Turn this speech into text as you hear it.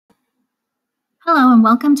Hello and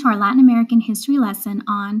welcome to our Latin American history lesson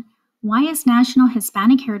on why is National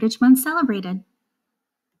Hispanic Heritage Month celebrated?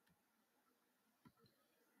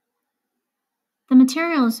 The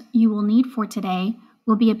materials you will need for today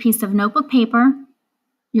will be a piece of notebook paper,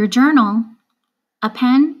 your journal, a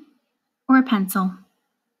pen, or a pencil.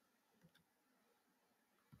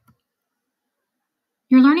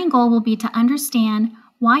 Your learning goal will be to understand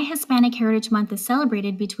why Hispanic Heritage Month is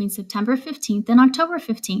celebrated between September 15th and October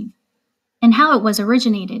 15th, and how it was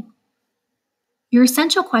originated. Your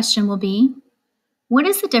essential question will be, what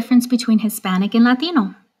is the difference between Hispanic and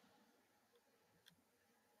Latino?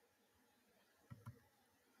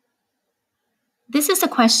 This is a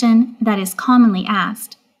question that is commonly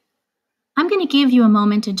asked. I'm going to give you a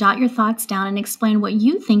moment to jot your thoughts down and explain what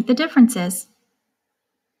you think the difference is.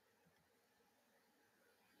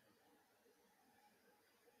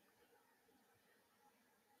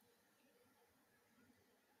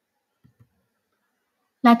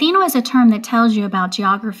 Latino is a term that tells you about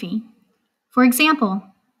geography. For example,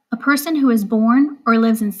 a person who is born or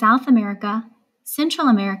lives in South America, Central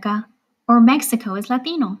America, or Mexico is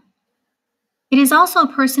Latino. It is also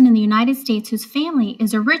a person in the United States whose family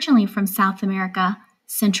is originally from South America,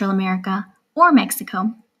 Central America, or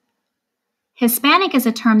Mexico. Hispanic is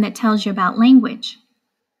a term that tells you about language,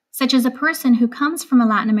 such as a person who comes from a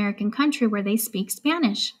Latin American country where they speak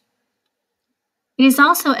Spanish. It is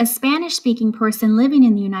also a Spanish-speaking person living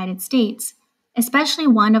in the United States, especially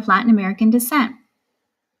one of Latin American descent.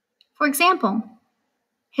 For example,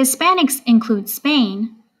 Hispanics include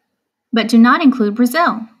Spain, but do not include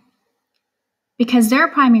Brazil, because their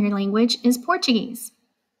primary language is Portuguese.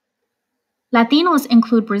 Latinos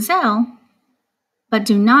include Brazil, but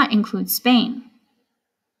do not include Spain.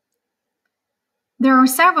 There are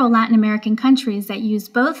several Latin American countries that use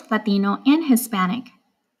both Latino and Hispanic,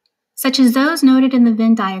 such as those noted in the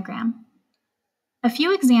Venn diagram. A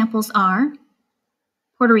few examples are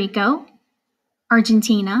Puerto Rico,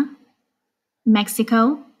 Argentina,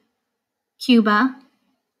 Mexico, Cuba,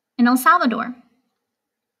 and El Salvador.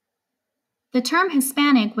 The term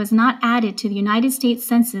Hispanic was not added to the United States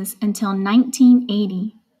Census until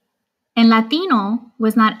 1980, and Latino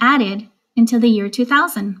was not added until the year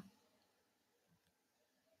 2000.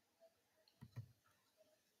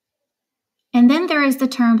 And then there is the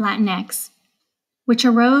term Latinx, which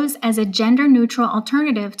arose as a gender-neutral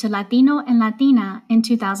alternative to Latino and Latina in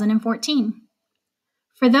 2014.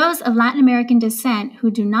 For those of Latin American descent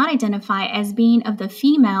who do not identify as being of the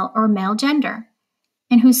female or male gender,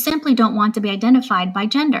 and who simply don't want to be identified by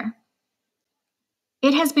gender.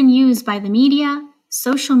 It has been used by the media,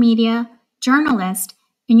 social media, journalists,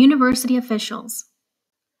 and university officials.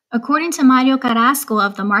 According to Mario Carrasco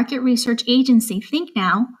of the market research agency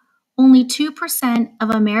ThinkNow, only 2% of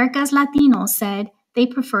America's Latinos said they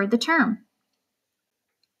preferred the term.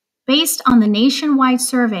 Based on the nationwide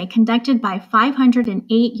survey conducted by 508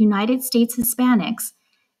 United States Hispanics,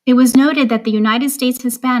 it was noted that the United States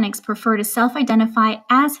Hispanics prefer to self-identify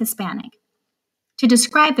as Hispanic to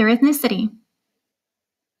describe their ethnicity.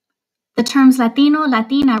 The terms Latino,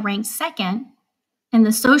 Latina ranked second, and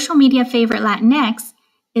the social media favorite Latinx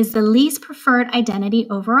is the least preferred identity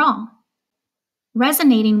overall,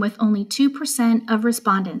 resonating with only 2% of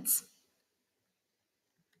respondents.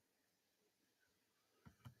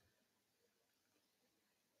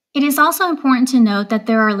 It is also important to note that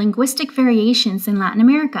there are linguistic variations in Latin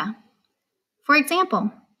America. For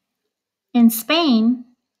example, in Spain,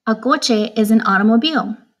 a coche is an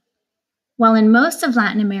automobile, while in most of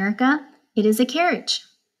Latin America, it is a carriage.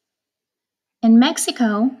 In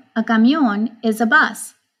Mexico, a camión is a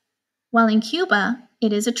bus, while in Cuba,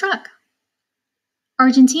 it is a truck.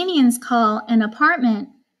 Argentinians call an apartment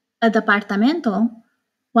a departamento,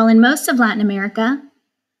 while in most of Latin America,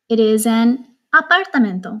 it is an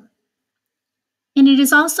apartamento. And it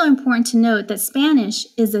is also important to note that Spanish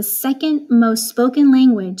is the second most spoken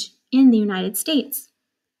language in the United States.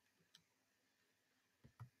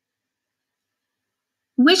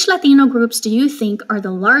 Which Latino groups do you think are the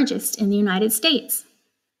largest in the United States?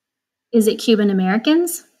 Is it Cuban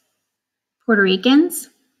Americans, Puerto Ricans,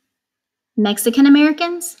 Mexican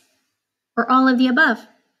Americans, or all of the above?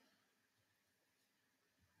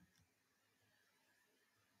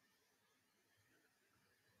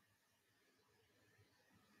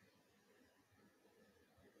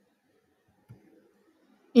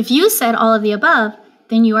 If you said all of the above,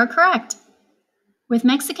 then you are correct, with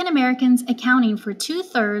Mexican Americans accounting for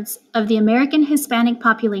 2/3 of the American Hispanic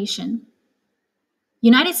population.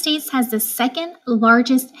 United States has the second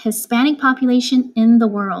largest Hispanic population in the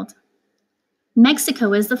world.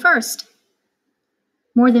 Mexico is the first.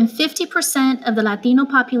 More than 50% of the Latino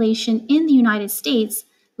population in the United States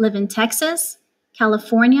live in Texas,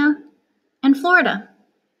 California, and Florida.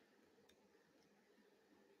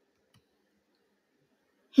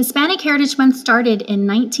 Hispanic Heritage Month started in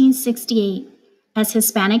 1968 as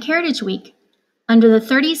Hispanic Heritage Week under the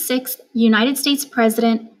 36th United States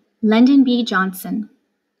President Lyndon B. Johnson.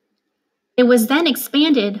 It was then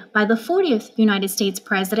expanded by the 40th United States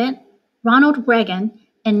President Ronald Reagan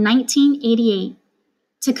in 1988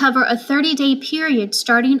 to cover a 30-day period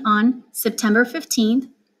starting on September 15th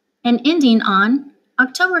and ending on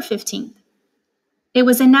October 15th. It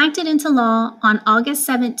was enacted into law on August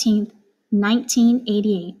 17th,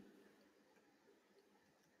 1988.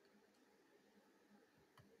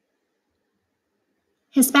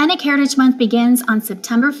 Hispanic Heritage Month begins on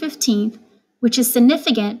September 15th, which is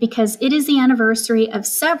significant because it is the anniversary of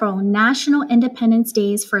several national independence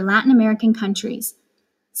days for Latin American countries,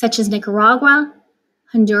 such as Nicaragua,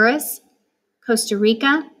 Honduras, Costa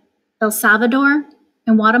Rica, El Salvador,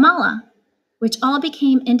 and Guatemala, which all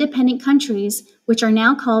became independent countries, which are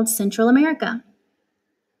now called Central America.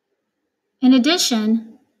 In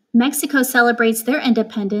addition, Mexico celebrates their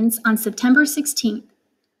independence on September 16th,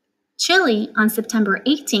 Chile on September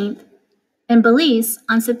 18th, and Belize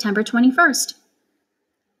on September 21st.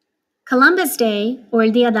 Columbus Day, or El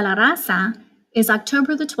Día de la Raza, is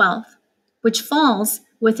October the 12th, which falls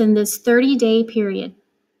within this 30-day period.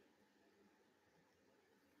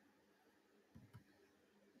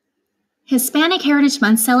 Hispanic Heritage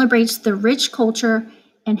Month celebrates the rich culture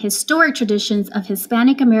and historic traditions of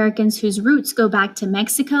Hispanic Americans whose roots go back to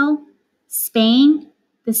Mexico, Spain,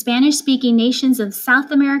 the Spanish-speaking nations of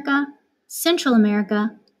South America, Central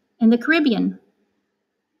America, and the Caribbean.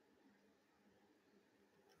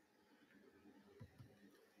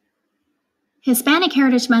 Hispanic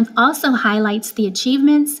Heritage Month also highlights the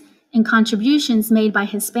achievements and contributions made by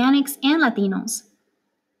Hispanics and Latinos.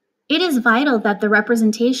 It is vital that the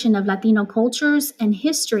representation of Latino cultures and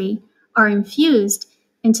history are infused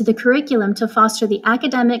into the curriculum to foster the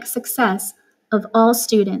academic success of all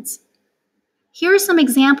students. Here are some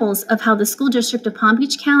examples of how the School District of Palm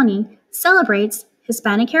Beach County celebrates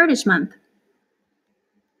Hispanic Heritage Month.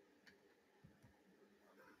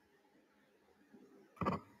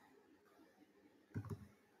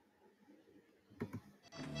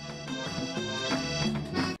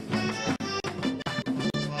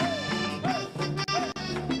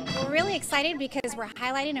 We're really excited because we're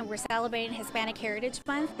highlighting and we're celebrating Hispanic Heritage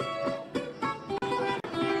Month.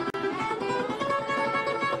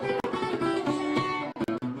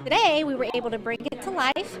 Today, we were able to bring it to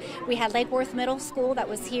life. We had Lake Worth Middle School that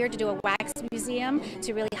was here to do a wax museum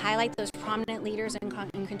to really highlight those prominent leaders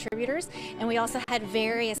and contributors. And we also had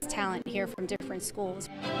various talent here from different schools.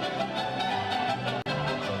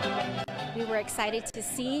 We were excited to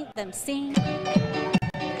see them sing,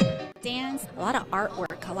 dance, a lot of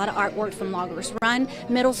artwork from Loggers Run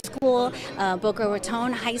Middle School, Boca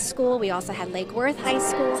Raton High School. We also had Lake Worth High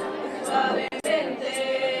School.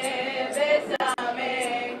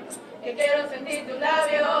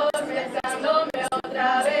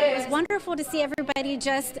 It was wonderful to see everybody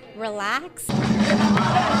just relax,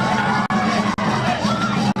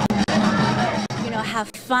 have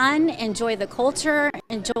fun, enjoy the culture,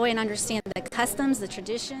 enjoy and understand the customs, the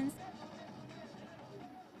traditions.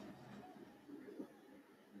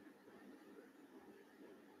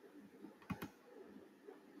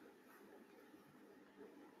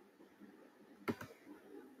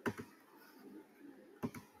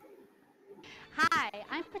 Hi,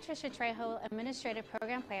 I'm Patricia Trejo, Administrative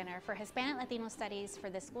Program Planner for Hispanic Latino Studies for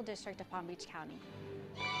the School District of Palm Beach County.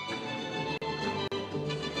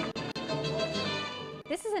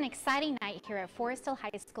 This is an exciting night here at Forest Hill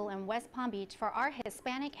High School in West Palm Beach for our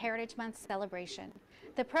Hispanic Heritage Month celebration.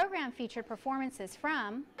 The program featured performances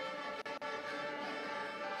from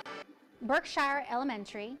Berkshire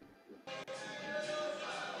Elementary,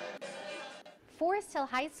 Forest Hill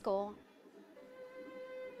High School,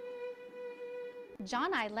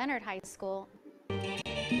 John I. Leonard High School,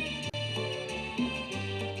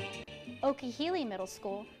 Okeechobee Middle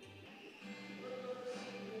School,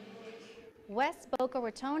 West Boca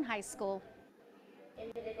Raton High School,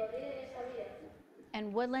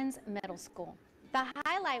 and Woodlands Middle School. The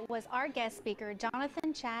highlight was our guest speaker,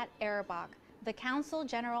 Jonathan Chat Arabach, the Consul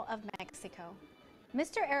General of Mexico.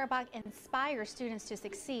 Mr. Arabach inspires students to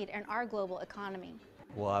succeed in our global economy.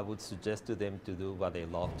 Well, I would suggest to them to do what they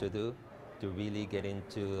love to do, to really get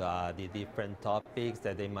into the different topics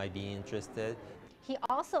that they might be interested. He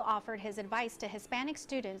also offered his advice to Hispanic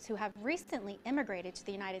students who have recently immigrated to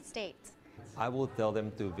the United States. I will tell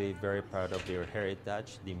them to be very proud of their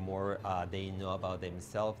heritage. The more they know about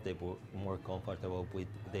themselves, the more comfortable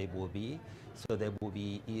they will be. So they will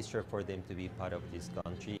be easier for them to be part of this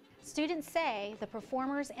country. Students say the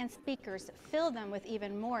performers and speakers fill them with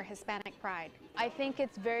even more Hispanic pride. I think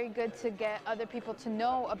it's very good to get other people to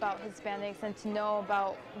know about Hispanics and to know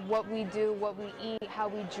about what we do, what we eat, how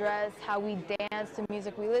we dress, how we dance, the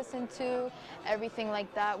music we listen to, everything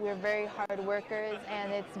like that. We're very hard workers,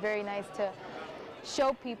 and it's very nice to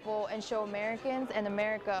show people and show Americans and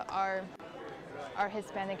America our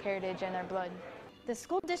Hispanic heritage and our blood. The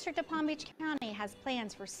School District of Palm Beach County has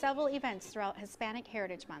plans for several events throughout Hispanic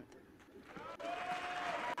Heritage Month.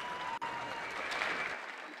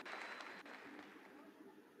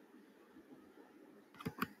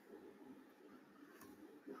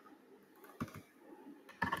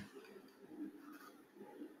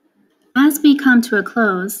 As we come to a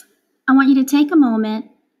close, I want you to take a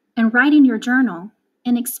moment and write in your journal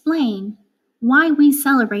and explain why we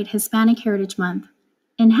celebrate Hispanic Heritage Month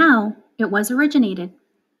and how it was originated.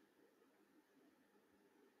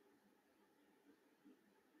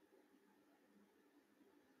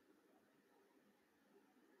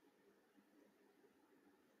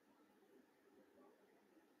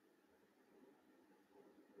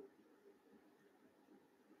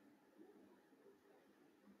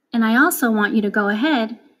 And I also want you to go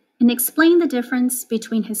ahead and explain the difference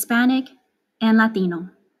between Hispanic and Latino.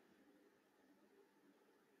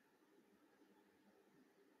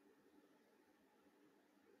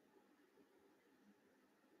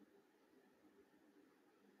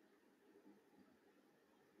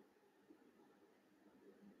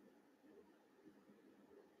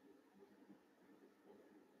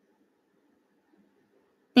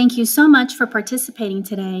 Thank you so much for participating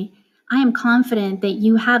today. I am confident that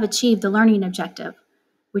you have achieved the learning objective,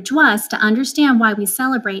 which was to understand why we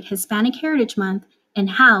celebrate Hispanic Heritage Month and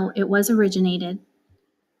how it was originated.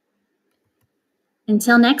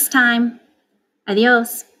 Until next time,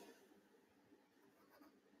 adios.